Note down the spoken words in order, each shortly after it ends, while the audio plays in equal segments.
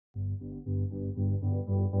I'm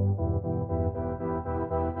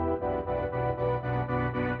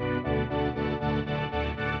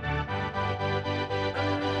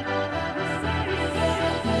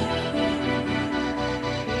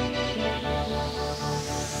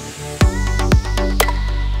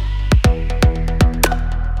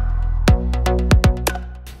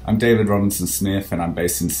David Robinson Smith and I'm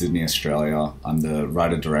based in Sydney, Australia. I'm the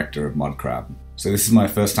writer-director of Mudcrab. So this is my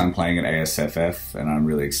first time playing at ASFF and I'm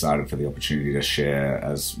really excited for the opportunity to share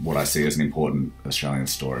as what I see as an important Australian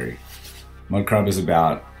story. Mudcrab is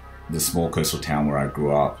about the small coastal town where I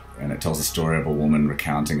grew up, and it tells the story of a woman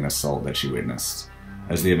recounting an assault that she witnessed.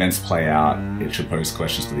 As the events play out, it should pose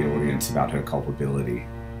questions to the audience about her culpability.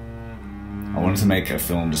 I wanted to make a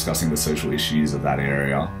film discussing the social issues of that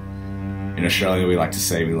area. In Australia, we like to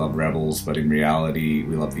say we love rebels, but in reality,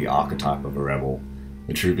 we love the archetype of a rebel.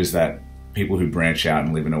 The truth is that people who branch out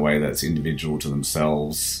and live in a way that's individual to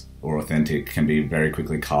themselves or authentic can be very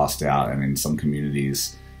quickly cast out, and in some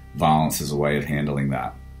communities, violence is a way of handling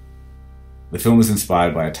that. The film is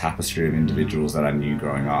inspired by a tapestry of individuals that I knew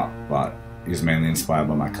growing up, but is mainly inspired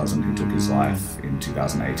by my cousin who took his life in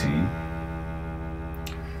 2018.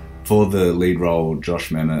 For the lead role,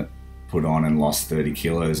 Josh Memmott put on and lost 30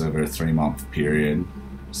 kilos over a 3-month period,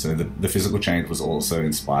 so the physical change was also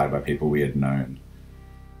inspired by people we had known.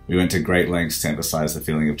 We went to great lengths to emphasize the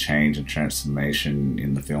feeling of change and transformation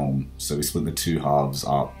in the film, so we split the two halves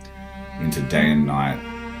up into day and night,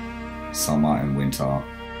 summer and winter,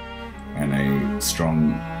 and a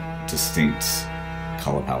strong, distinct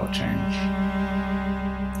colour palette change.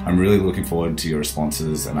 I'm really looking forward to your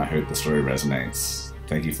responses and I hope the story resonates.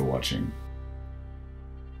 Thank you for watching.